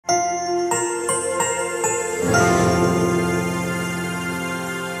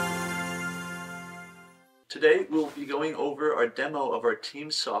Today we'll be going over our demo of our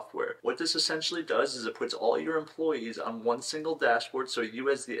Teams software. What this essentially does is it puts all your employees on one single dashboard so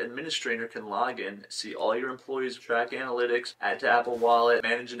you as the administrator can log in, see all your employees, track analytics, add to Apple Wallet,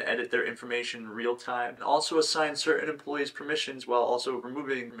 manage and edit their information in real time, and also assign certain employees permissions while also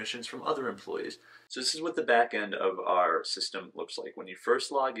removing permissions from other employees. So this is what the back end of our system looks like. When you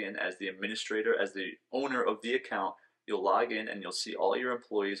first log in as the administrator, as the owner of the account, you'll log in and you'll see all your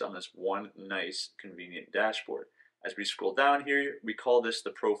employees on this one nice convenient dashboard. As we scroll down here, we call this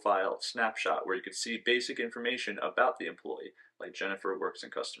the profile snapshot, where you can see basic information about the employee, like Jennifer works in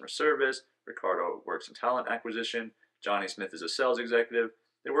customer service, Ricardo works in talent acquisition, Johnny Smith is a sales executive,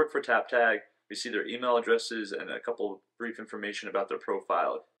 they work for TapTag, we see their email addresses and a couple of brief information about their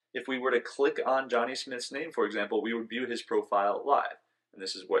profile. If we were to click on Johnny Smith's name, for example, we would view his profile live. And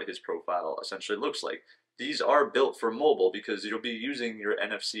this is what his profile essentially looks like. These are built for mobile because you'll be using your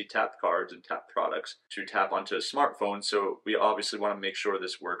NFC tap cards and tap products to tap onto a smartphone, so we obviously want to make sure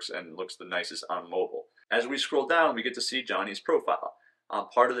this works and looks the nicest on mobile. As we scroll down, we get to see Johnny's profile.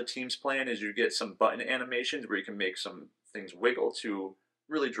 Part of the Teams plan is you get some button animations where you can make some things wiggle to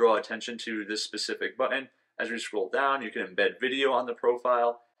really draw attention to this specific button. As we scroll down, you can embed video on the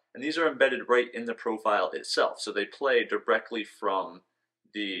profile, and these are embedded right in the profile itself, so they play directly from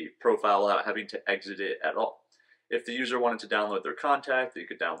the profile without having to exit it at all. If the user wanted to download their contact, you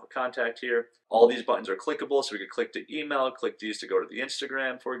could download contact here. All these buttons are clickable, so we could click to email, click these to go to the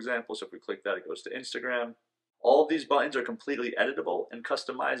Instagram, for example. So if we click that, it goes to Instagram. All of these buttons are completely editable and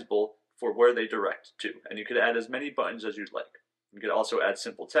customizable for where they direct to, and you could add as many buttons as you'd like. You could also add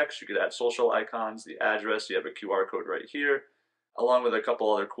simple text, you could add social icons, the address, you have a QR code right here, along with a couple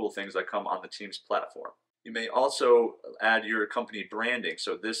other cool things that come on the Teams platform. You may also add your company branding.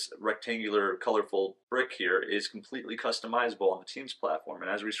 So this rectangular colorful brick here is completely customizable on the Teams platform. And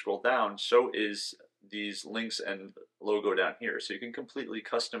as we scroll down, so is these links and logo down here. So you can completely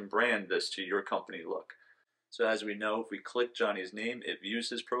custom brand this to your company look. So as we know, if we click Johnny's name, it views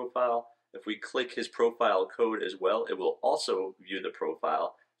his profile. If we click his profile code as well, it will also view the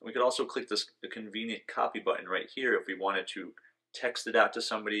profile. And we could also click the convenient copy button right here if we wanted to text it out to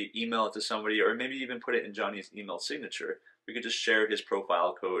somebody, email it to somebody, or maybe even put it in Johnny's email signature. We could just share his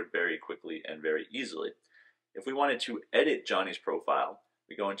profile code very quickly and very easily. If we wanted to edit Johnny's profile,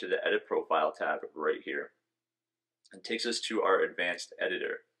 we go into the Edit Profile tab right here. It takes us to our advanced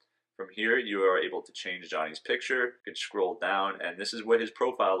editor. From here, you are able to change Johnny's picture. You can scroll down, and this is what his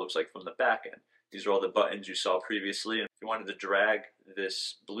profile looks like from the back end. These are all the buttons you saw previously. And if you wanted to drag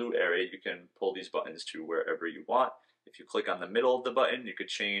this blue area, you can pull these buttons to wherever you want. If you click on the middle of the button, you could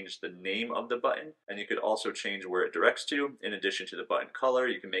change the name of the button, and you could also change where it directs to. In addition to the button color,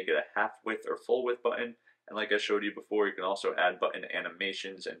 you can make it a half width or full width button. And like I showed you before, you can also add button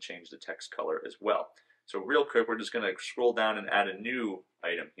animations and change the text color as well. So real quick, we're just going to scroll down and add a new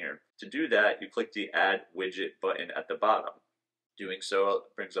item here. To do that, you click the Add Widget button at the bottom. Doing so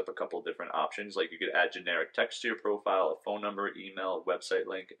brings up a couple different options, like you could add generic text to your profile, a phone number, email, website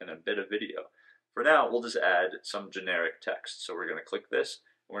link, and a bit of video. For now, we'll just add some generic text. So we're going to click this.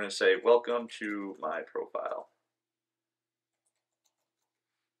 We're going to say, welcome to my profile.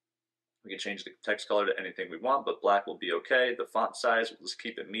 We can change the text color to anything we want, but black will be okay. The font size, we'll just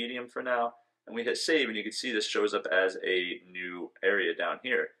keep it medium for now. And we hit save, and you can see this shows up as a new area down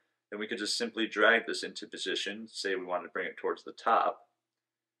here. Then we could just simply drag this into position. Say we want to bring it towards the top.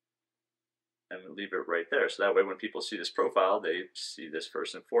 And we'll leave it right there. So that way when people see this profile, they see this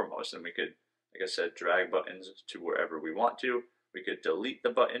first and foremost. And we could, like I said, drag buttons to wherever we want to. We could delete the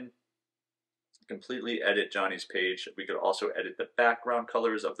button, completely edit Johnny's page. We could also edit the background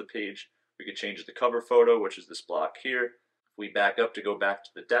colors of the page. We could change the cover photo, which is this block here. If we back up to go back to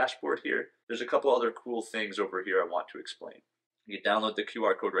the dashboard here, there's a couple other cool things over here I want to explain. You can download the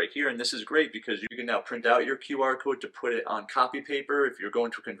QR code right here, and this is great because you can now print out your QR code to put it on copy paper. If you're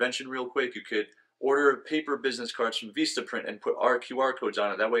going to a convention real quick, you could order paper business cards from Vistaprint and put our QR codes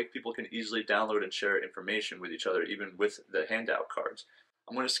on it. That way people can easily download and share information with each other, even with the handout cards.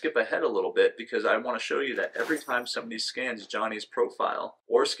 I'm going to skip ahead a little bit because I want to show you that every time somebody scans Johnny's profile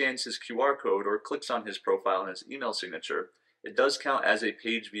or scans his QR code or clicks on his profile and his email signature, it does count as a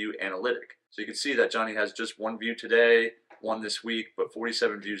page view analytic. So you can see that Johnny has just one view today, one this week, but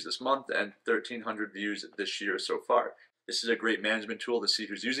 47 views this month and 1,300 views this year so far. This is a great management tool to see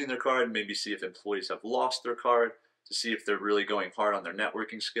who's using their card, maybe see if employees have lost their card, to see if they're really going hard on their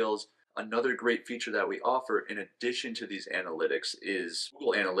networking skills. Another great feature that we offer in addition to these analytics is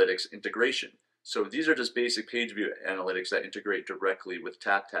Google Analytics integration. So these are just basic page view analytics that integrate directly with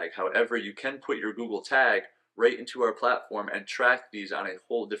TapTag. However, you can put your Google tag right into our platform and track these on a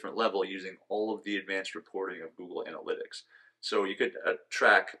whole different level using all of the advanced reporting of Google Analytics. So you could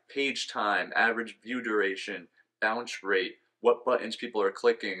track page time, average view duration, bounce rate, what buttons people are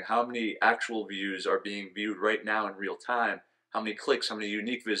clicking, how many actual views are being viewed right now in real time, how many clicks, how many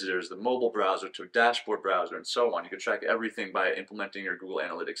unique visitors, the mobile browser to a dashboard browser, and so on. You can track everything by implementing your Google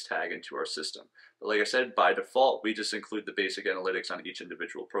Analytics tag into our system. But like I said, by default, we just include the basic analytics on each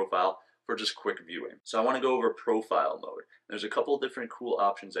individual profile for just quick viewing. So I want to go over profile mode. There's a couple of different cool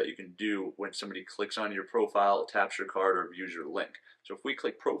options that you can do when somebody clicks on your profile, taps your card, or views your link. So if we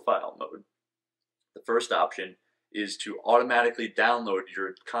click profile mode, the first option is to automatically download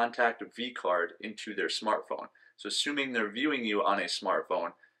your contact V card into their smartphone. So assuming they're viewing you on a smartphone,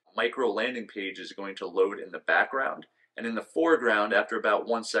 a micro landing page is going to load in the background, and in the foreground, after about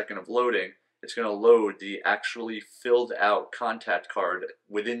 1 second of loading, it's going to load the actually filled out contact card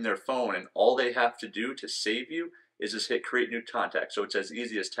within their phone, and all they have to do to save you is just hit create new contact. So it's as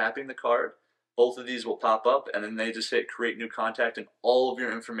easy as tapping the card. Both of these will pop up, and then they just hit create new contact, and all of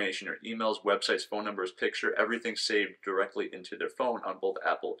your information, your emails, websites, phone numbers, picture, everything saved directly into their phone on both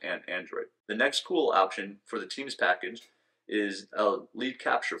Apple and Android. The next cool option for the Teams package is a lead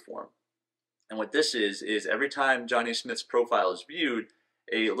capture form. And what this is every time Johnny Smith's profile is viewed,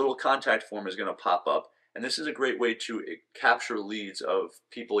 a little contact form is going to pop up. And this is a great way to capture leads of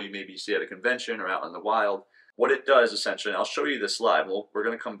people you maybe see at a convention or out in the wild. What it does essentially, and I'll show you this live, we're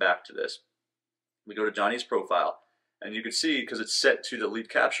going to come back to this. We go to Johnny's profile, and you can see, because it's set to the lead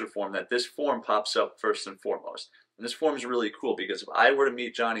capture form, that this form pops up first and foremost. And this form is really cool because if I were to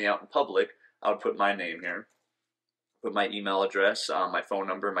meet Johnny out in public, I would put my name here, put my email address, my phone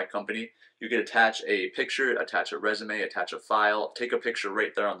number, my company. You could attach a picture, attach a resume, attach a file, take a picture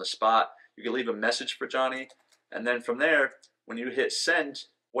right there on the spot. You can leave a message for Johnny, and then from there, when you hit send,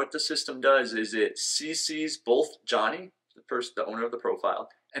 what the system does is it CCs both Johnny, the owner of the profile,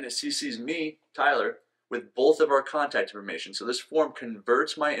 and it CCs me, Tyler, with both of our contact information. So this form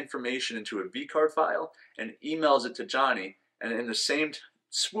converts my information into a vCard file and emails it to Johnny, and in the same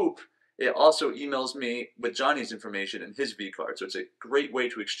swoop, it also emails me with Johnny's information and his vCard. So it's a great way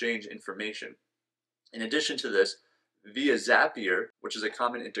to exchange information. In addition to this, via Zapier, which is a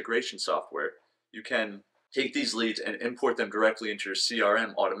common integration software, you can take these leads and import them directly into your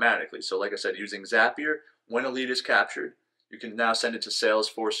CRM automatically. So like I said, using Zapier, when a lead is captured, you can now send it to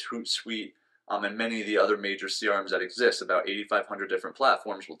Salesforce, Hootsuite, and many of the other major CRMs that exist. About 8,500 different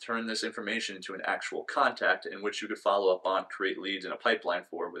platforms will turn this information into an actual contact in which you could follow up on, create leads in a pipeline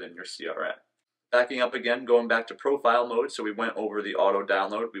for within your CRM. Backing up again, going back to profile mode, so we went over the auto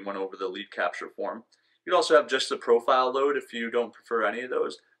download, we went over the lead capture form. You'd also have just the profile load if you don't prefer any of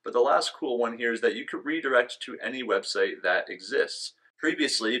those. But the last cool one here is that you could redirect to any website that exists.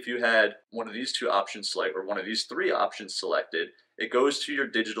 Previously, if you had one of these two options selected, or one of these three options selected, it goes to your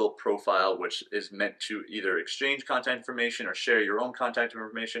digital profile, which is meant to either exchange contact information or share your own contact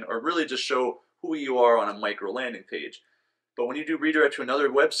information, or really just show who you are on a micro landing page. But when you do redirect to another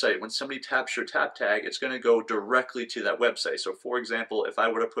website, when somebody taps your tap tag, it's going to go directly to that website. So for example, if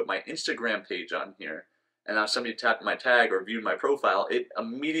I were to put my Instagram page on here, and now somebody tapped my tag or viewed my profile, it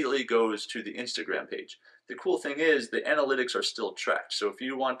immediately goes to the Instagram page. The cool thing is the analytics are still tracked. So if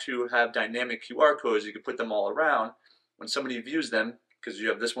you want to have dynamic QR codes, you can put them all around. When somebody views them, because you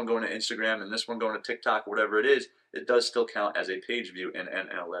have this one going to Instagram and this one going to TikTok, whatever it does still count as a page view in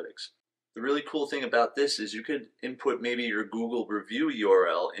analytics. The really cool thing about this is you could input maybe your Google review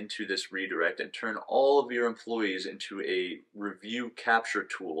URL into this redirect and turn all of your employees into a review capture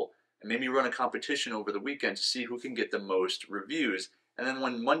tool, and maybe run a competition over the weekend to see who can get the most reviews. And then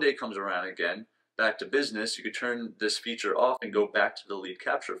when Monday comes around again, back to business, you could turn this feature off and go back to the lead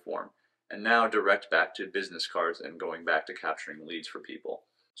capture form, and now direct back to business cards and going back to capturing leads for people.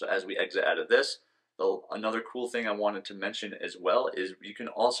 So as we exit out of this, another cool thing I wanted to mention as well is you can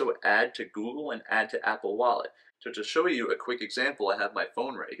also add to Google and add to Apple Wallet. So to show you a quick example, I have my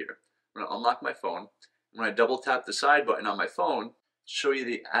phone right here. I'm going to unlock my phone. When I double tap the side button on my phone, to show you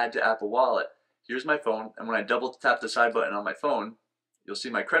the add to Apple Wallet, here's my phone, and when I double tap the side button on my phone, you'll see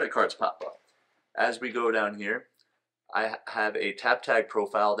my credit cards pop up. As we go down here, I have a tap tag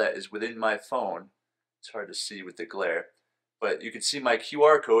profile that is within my phone. It's hard to see with the glare, but you can see my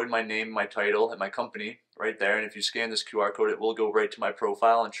QR code, my name, my title, and my company right there. And if you scan this QR code, it will go right to my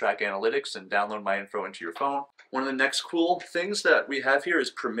profile and track analytics and download my info into your phone. One of the next cool things that we have here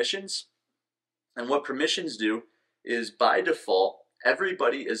is permissions. And what permissions do is, by default,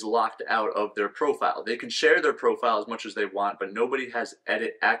 everybody is locked out of their profile. They can share their profile as much as they want, but nobody has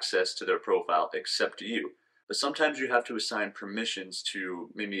edit access to their profile except you. But sometimes you have to assign permissions to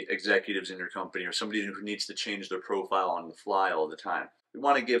maybe executives in your company or somebody who needs to change their profile on the fly all the time. We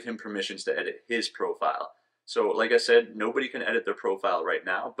want to give him permissions to edit his profile. So like I said, nobody can edit their profile right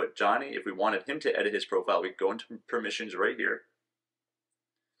now, but Johnny, if we wanted him to edit his profile, we could go into permissions right here.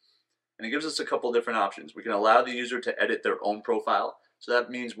 And it gives us a couple different options. We can allow the user to edit their own profile. So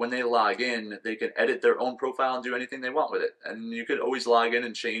that means when they log in, they can edit their own profile and do anything they want with it. And you could always log in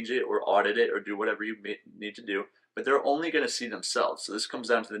and change it or audit it or do whatever you need to do. But they're only going to see themselves. So this comes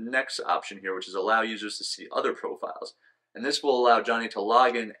down to the next option here, which is allow users to see other profiles. And this will allow Johnny to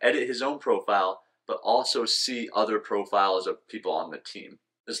log in, edit his own profile, but also see other profiles of people on the team.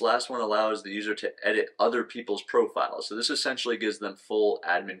 This last one allows the user to edit other people's profiles. So this essentially gives them full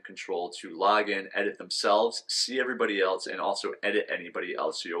admin control to log in, edit themselves, see everybody else, and also edit anybody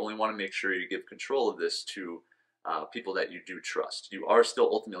else. So you only want to make sure you give control of this to people that you do trust. You are still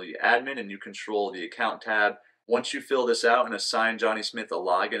ultimately admin and you control the account tab. Once you fill this out and assign Johnny Smith a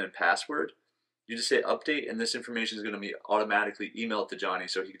login and password, you just hit update and this information is going to be automatically emailed to Johnny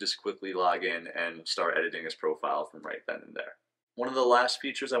so he can just quickly log in and start editing his profile from right then and there. One of the last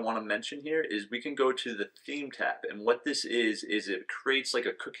features I want to mention here is we can go to the theme tab, and what this is it creates like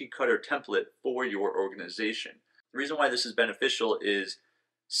a cookie cutter template for your organization. The reason why this is beneficial is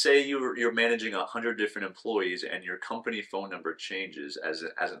say you're managing 100 different employees and your company phone number changes as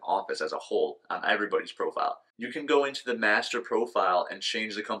an office as a whole on everybody's profile. You can go into the master profile and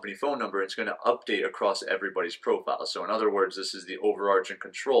change the company phone number. It's going to update across everybody's profile. So in other words, this is the overarching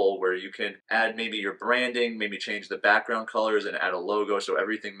control where you can add maybe your branding, maybe change the background colors and add a logo so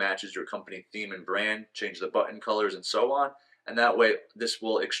everything matches your company theme and brand, change the button colors and so on. And that way, this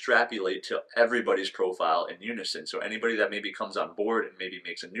will extrapolate to everybody's profile in unison. So anybody that maybe comes on board and maybe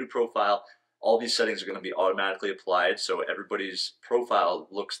makes a new profile, all these settings are going to be automatically applied so everybody's profile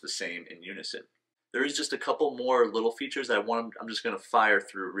looks the same in unison. There is just a couple more little features that I'm just going to fire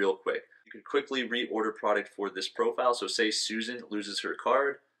through real quick. You can quickly reorder product for this profile. So say Susan loses her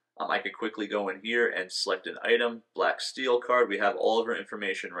card. I could quickly go in here and select an item, black steel card. We have all of our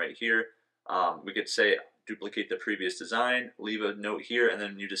information right here. We could say duplicate the previous design, leave a note here, and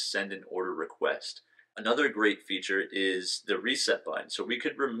then you just send an order request. Another great feature is the reset button. So we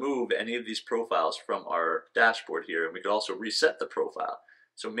could remove any of these profiles from our dashboard here, and we could also reset the profile.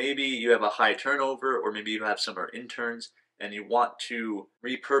 So maybe you have a high turnover, or maybe you have some are interns, and you want to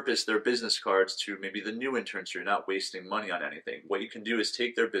repurpose their business cards to maybe the new interns so you're not wasting money on anything. What you can do is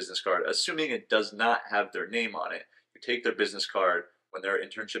take their business card, assuming it does not have their name on it. You take their business card when their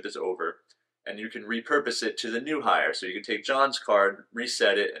internship is over, and you can repurpose it to the new hire. So you can take John's card,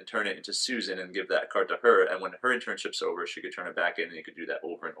 reset it, and turn it into Susan and give that card to her. And when her internship's over, she could turn it back in and you could do that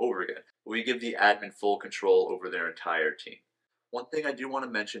over and over again. We give the admin full control over their entire team. One thing I do want to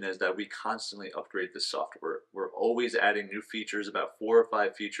mention is that we constantly upgrade the software. We're always adding new features, about 4 or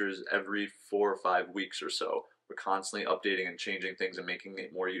 5 features every 4 or 5 weeks or so. We're constantly updating and changing things and making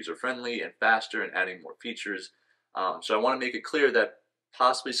it more user-friendly and faster and adding more features. So I want to make it clear that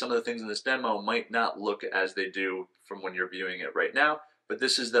possibly some of the things in this demo might not look as they do from when you're viewing it right now, but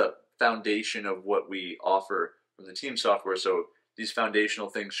this is the foundation of what we offer from the team software, so these foundational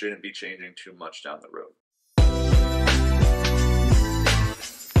things shouldn't be changing too much down the road.